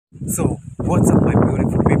So, what's up, my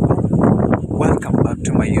beautiful people? Welcome back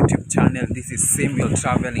to my YouTube channel. This is Samuel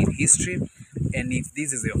Travel in History, and if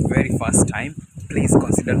this is your very first time, please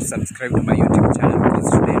consider to subscribe to my YouTube channel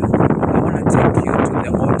because today I want to take you to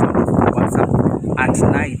the old town of Mombasa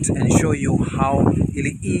at night and show you how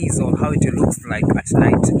it is or how it looks like at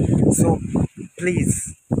night. So,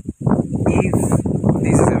 please, if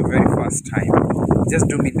this is your very first time, just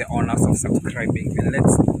do me the honors of subscribing and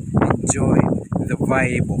let's enjoy the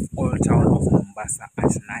vibe of Old Town of Mombasa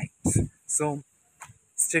at night. So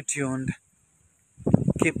stay tuned,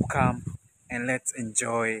 keep calm, and let's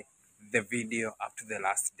enjoy the video up to the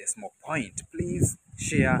last decimal point. Please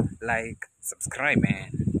share, like, subscribe,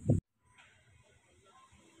 man.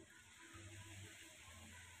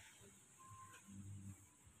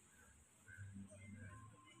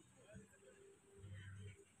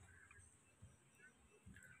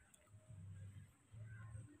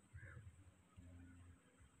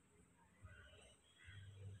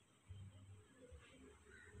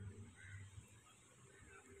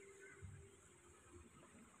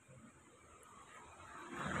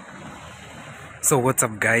 So what's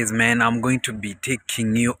up, guys, man? I'm going to be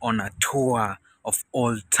taking you on a tour of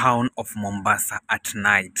Old Town of Mombasa at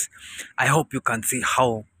night. I hope you can see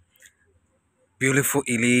how beautiful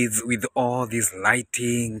it is with all these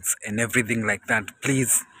lightings and everything like that.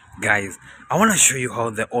 Please, guys, I want to show you how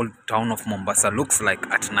the Old Town of Mombasa looks like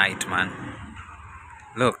at night, man.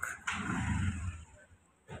 Look,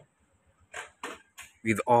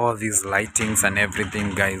 with all these lightings and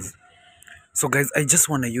everything, guys. So guys, I just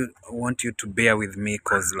want you to bear with me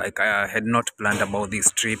because like I had not planned about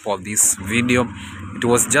this trip or this video. It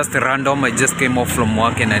was just random. I just came off from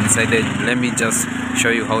work and I decided let me just show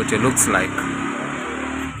you how it looks like.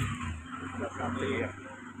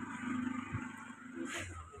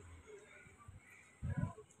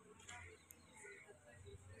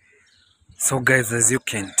 So guys, as you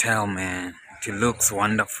can tell, man, it looks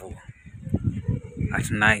wonderful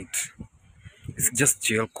at night. It's just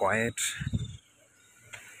chill, quiet.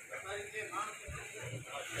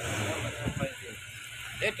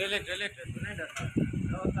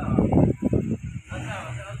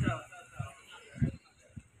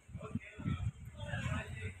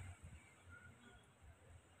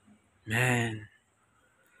 Man,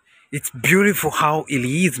 it's beautiful how it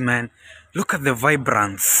is, man. Look at the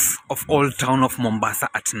vibrance of Old Town of Mombasa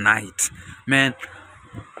at night. Man,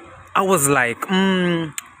 I was like,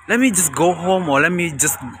 let me just go home or let me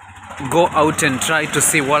just go out and try to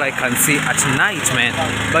see what I can see at night, man.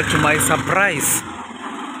 But to my surprise,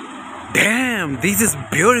 damn, this is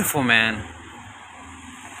beautiful, man.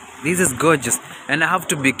 This is gorgeous. And I have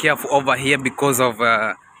to be careful over here because of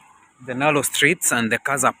the narrow streets and the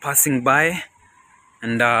cars are passing by.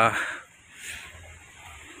 And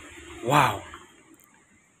wow,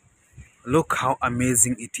 look how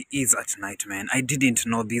amazing it is at night, man. I didn't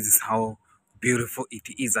know this is how beautiful it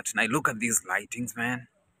is at night. Look at these lightings, man.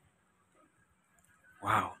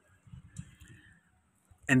 Wow.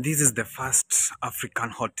 And this is the first African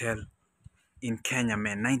hotel in Kenya,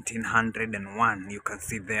 man. 1901, you can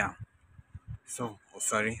see there. So, oh,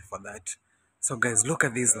 sorry for that. So guys, look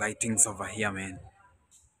at these lightings over here, man.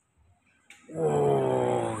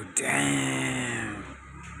 Oh, damn.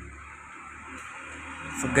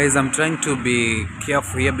 So guys, I'm trying to be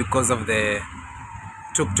careful here because of the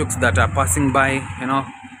tuk-tuks that are passing by, you know.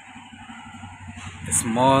 The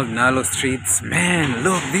small, narrow streets. Man,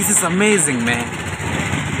 look, this is amazing, man.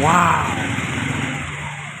 Wow.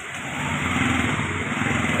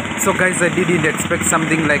 So guys, I didn't expect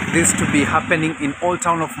something like this to be happening in Old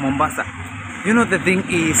Town of Mombasa. You know, the thing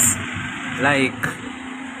is, like,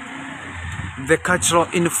 the cultural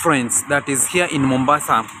influence that is here in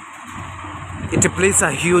Mombasa, it plays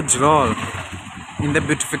a huge role in the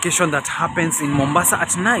beautification that happens in Mombasa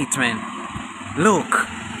at night, man. Look,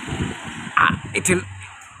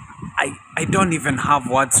 I don't even have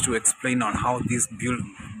words to explain on how this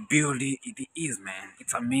beauty it is, man.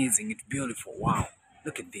 It's amazing. It's beautiful. Wow.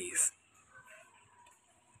 Look at this.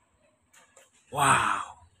 Wow.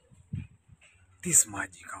 This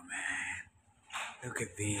magical, man. Look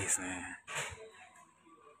at this, man.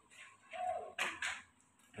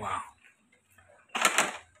 Wow.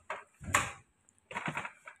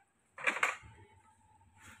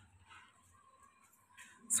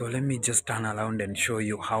 So let me just turn around and show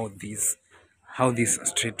you how this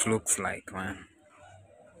street looks like, man.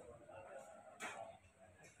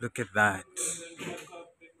 Look at that.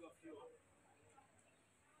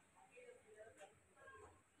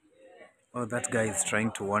 Oh, that guy is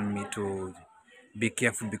trying to warn me to be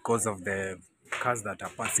careful because of the cars that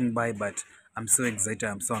are passing by, but I'm so excited.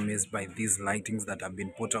 I'm so amazed by these lightings that have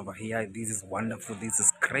been put over here. This is wonderful. This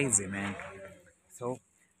is crazy, man. So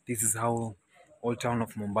this is how Old Town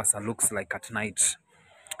of Mombasa looks like at night.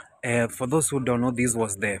 For those who don't know, this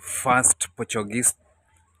was the first Portuguese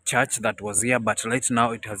church that was here, but right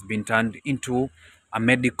now it has been turned into a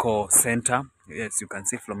medical center. Yes, you can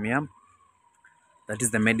see from here. That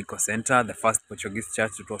is the medical center. The first Portuguese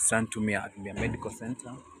church, it was turned to be a medical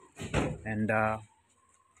center. And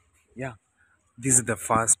yeah, this is the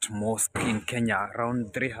first mosque in Kenya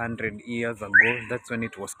around 300 years ago. That's when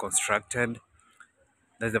it was constructed.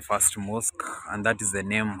 That's the first mosque, and that is the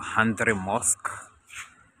name Handre Mosque.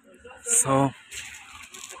 So,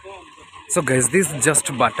 guys, this is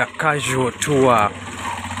just but a casual tour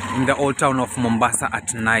in the old town of Mombasa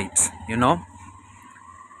at night,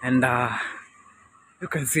 and you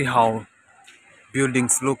can see how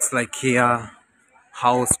buildings looks like here,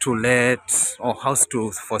 house to let or house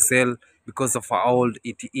to for sale because of how old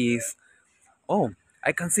it is. Oh,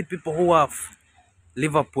 I can see people who have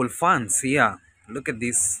Liverpool fans here. Look at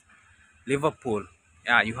this, Liverpool.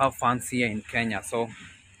 Yeah, you have fans here in Kenya. So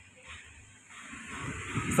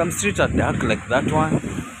some streets are dark like that one.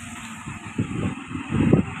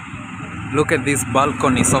 Look at these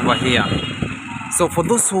balconies over here. So for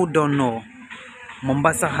those who don't know,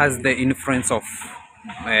 Mombasa has the influence of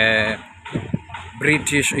uh,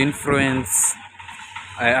 British influence,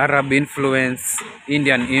 Arab influence,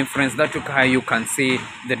 Indian influence. That's how you can see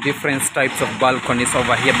the different types of balconies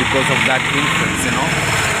over here because of that influence.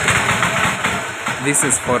 This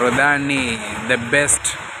is Forodhani, the best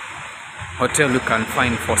hotel you can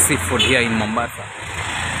find for seafood here in Mombasa.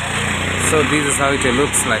 So this is how it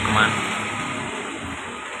looks like, man.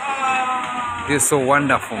 This is so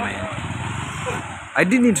wonderful, man. I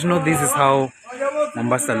didn't know this is how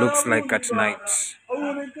Mombasa looks like at night.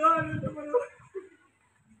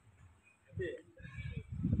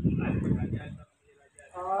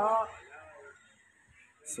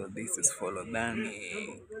 So this is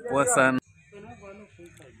Forodhani. Wasan.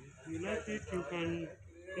 You like it, you can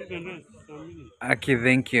rest some minutes. Okay,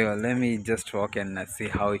 thank you. Let me just walk and see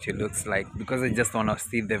how it looks like because I just want to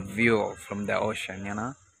see the view from the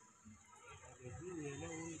ocean.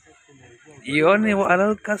 You only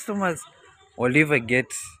allow customers, or if I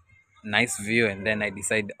get nice view and then I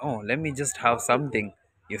decide, oh, let me just have something.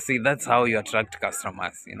 You see, that's how you attract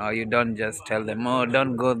customers. You don't just tell them, oh,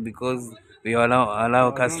 don't go because we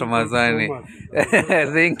allow customers only.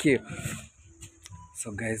 Thank you.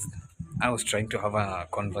 So guys, I was trying to have a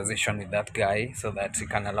conversation with that guy so that he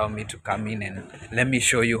can allow me to come in and let me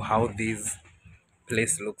show you how this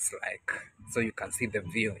place looks like so you can see the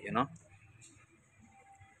view.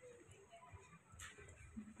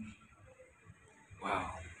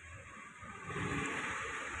 Wow.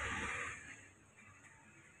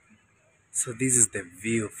 So this is the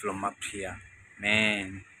view from up here.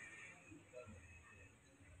 Man.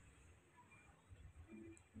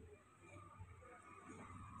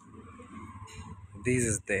 This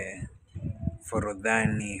is the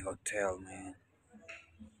Forodhani Hotel, man.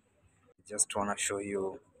 Just wanna show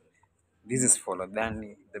you. This is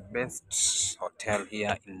Forodhani, the best hotel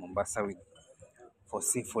here in Mombasa for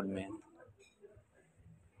seafood, man.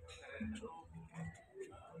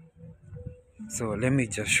 So let me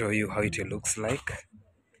just show you how it looks like.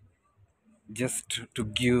 Just to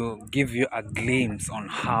give you a glimpse on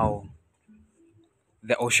how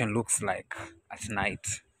the ocean looks like at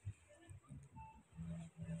night.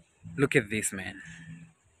 Look at this, man.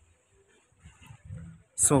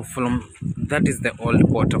 So from that is the old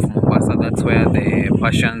port of Mombasa. That's where the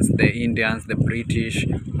Persians, the Indians, the British,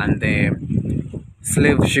 and the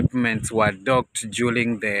slave shipments were docked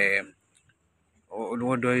during the,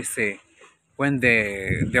 what do I say, when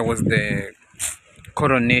there was the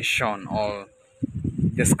coronation or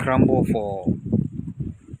the scramble for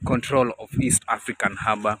control of East African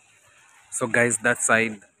Harbor. So guys, that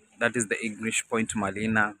side, that is the English Point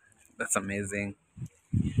Marina. That's amazing.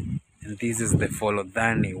 And this is the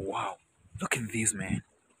Forodhani. Wow, look at this, man.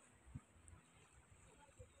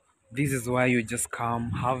 This is why you just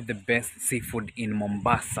come have the best seafood in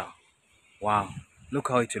Mombasa. Wow, look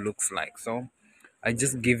how it looks like. So I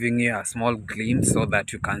just giving you a small glimpse so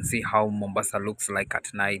that you can see how Mombasa looks like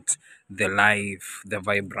at night, the life, the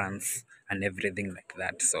vibrance, and everything like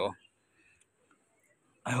that. So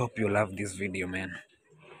I hope you love this video, man.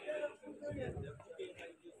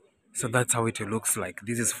 So that's how it looks like.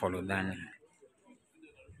 This is Forodhani.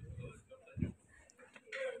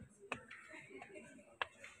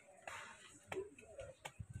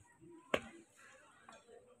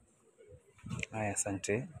 Aya,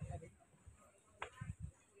 asante.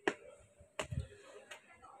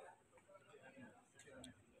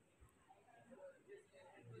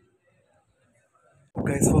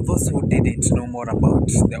 Guys, for those who didn't know more about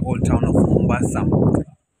the old town of Mombasa,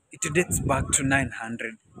 it dates back to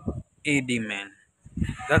 900 AD, man.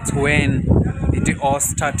 That's when it all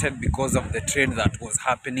started because of the trade that was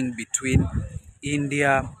happening between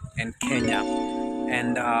India and Kenya.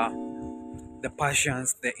 And the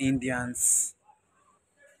Persians, the Indians,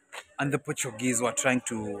 and the Portuguese were trying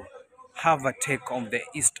to have a take on the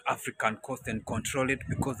East African coast and control it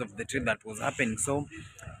because of the trade that was happening. So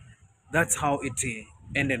that's how it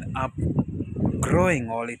ended up growing,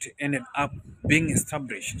 or it ended up being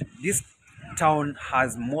established. This town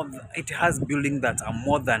has it has buildings that are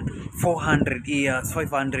more than 400 years,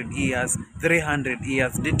 500 years, 300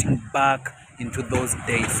 years, dating back into those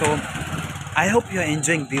days. So I hope you're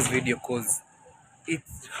enjoying this video because it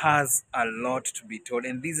has a lot to be told,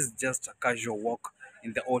 and this is just a casual walk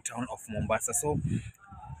in the old town of Mombasa. So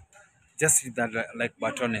just hit that like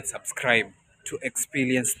button and subscribe to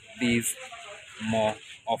experience these more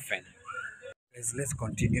often. Let's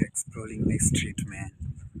continue exploring this street, man.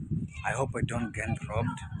 I hope I don't get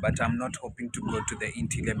robbed, but I'm not hoping to go to the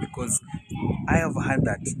interior because I have heard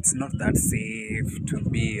that it's not that safe to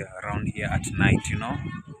be around here at night.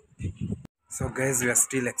 So guys, we are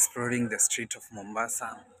still exploring the street of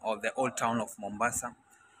Mombasa, or the old town of Mombasa.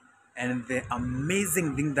 And the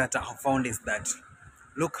amazing thing that I have found is that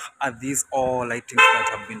look at these all lightings that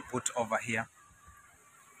have been put over here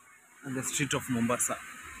on the street of Mombasa.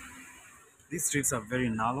 These streets are very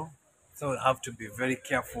narrow, so I have to be very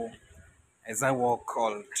careful as I walk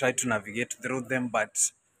or try to navigate through them.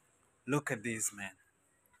 But look at this, man.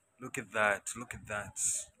 Look at that. Look at that.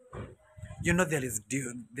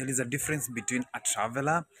 There is a difference between a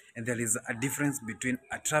traveler, and there is a difference between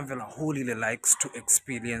a traveler who really likes to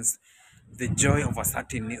experience the joy of a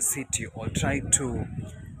certain city or try to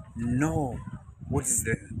know what is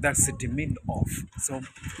that city made of. So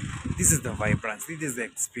this is the vibrance, this is the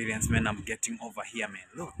experience, man, I'm getting over here, man.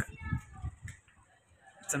 Look,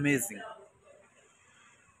 it's amazing.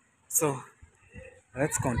 So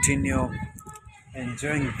let's continue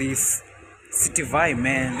enjoying this city vibe,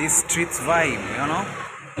 man, this streets vibe.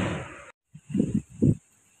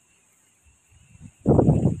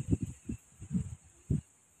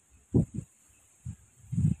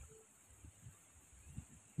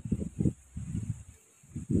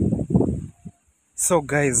 So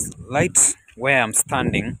guys, right where I'm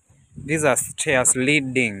standing, these are stairs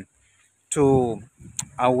leading to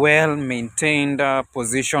a well-maintained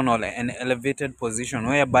position, or an elevated position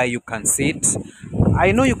whereby you can sit.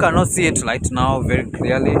 I know you cannot see it right now very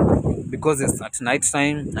clearly because it's at night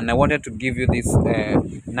time, and I wanted to give you this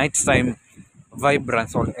nighttime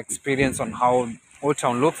vibrance or experience on how Old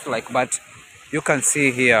Town looks like. But you can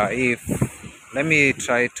see here, if let me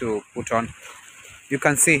try to put on, you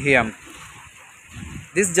can see here,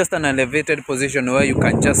 this is just an elevated position where you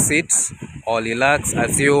can just sit or relax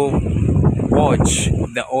as you watch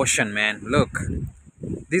the ocean, man. Look,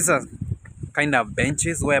 these are kind of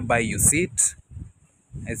benches whereby you sit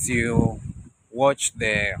as you watch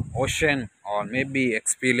the ocean, or maybe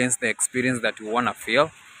experience the experience that you want to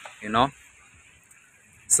feel.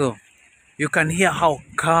 So you can hear how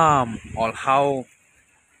calm, or how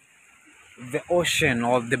the ocean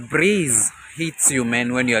or the breeze hits you,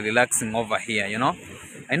 man, when you're relaxing over here.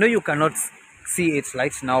 I know you cannot see it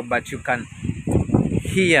right now, but you can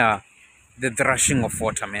hear the thrashing of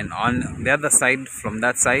water, man. On the other side, from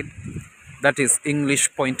that side, that is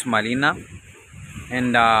English Point Marina,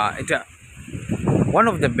 and one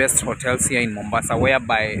of the best hotels here in Mombasa,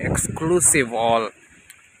 whereby exclusive, or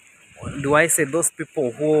do I say those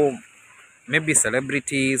people who maybe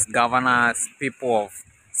celebrities, governors, people of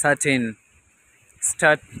certain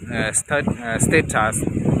status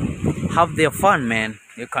have their fun, man.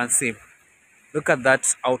 You can see, look at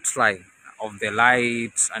that outline of the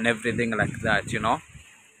lights and everything like that.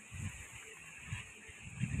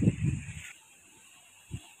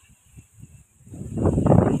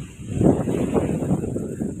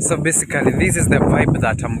 So basically this is the vibe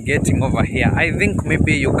that I'm getting over here. I think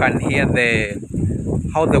maybe you can hear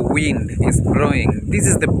how the wind is blowing. This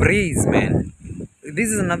is the breeze, man. This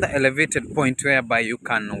is another elevated point whereby you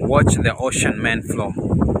can watch the ocean, man, from,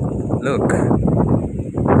 look,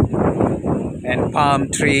 and palm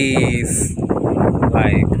trees,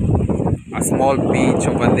 like a small beach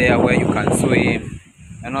over there where you can swim.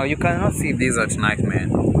 You cannot see this at night, man.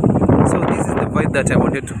 So this is the vibe that I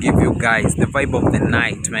wanted to give you guys, the vibe of the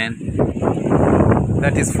night, man.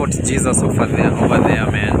 That is Fort Jesus over there,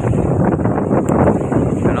 man.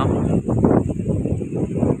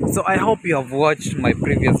 So I hope you have watched my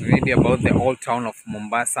previous video about the old town of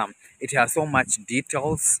Mombasa. It has so much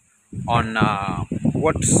details on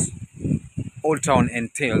what Old Town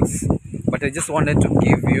entails, but I just wanted to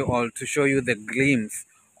give you all to show you the glimpse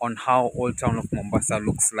on how Old Town of Mombasa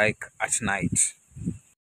looks like at night.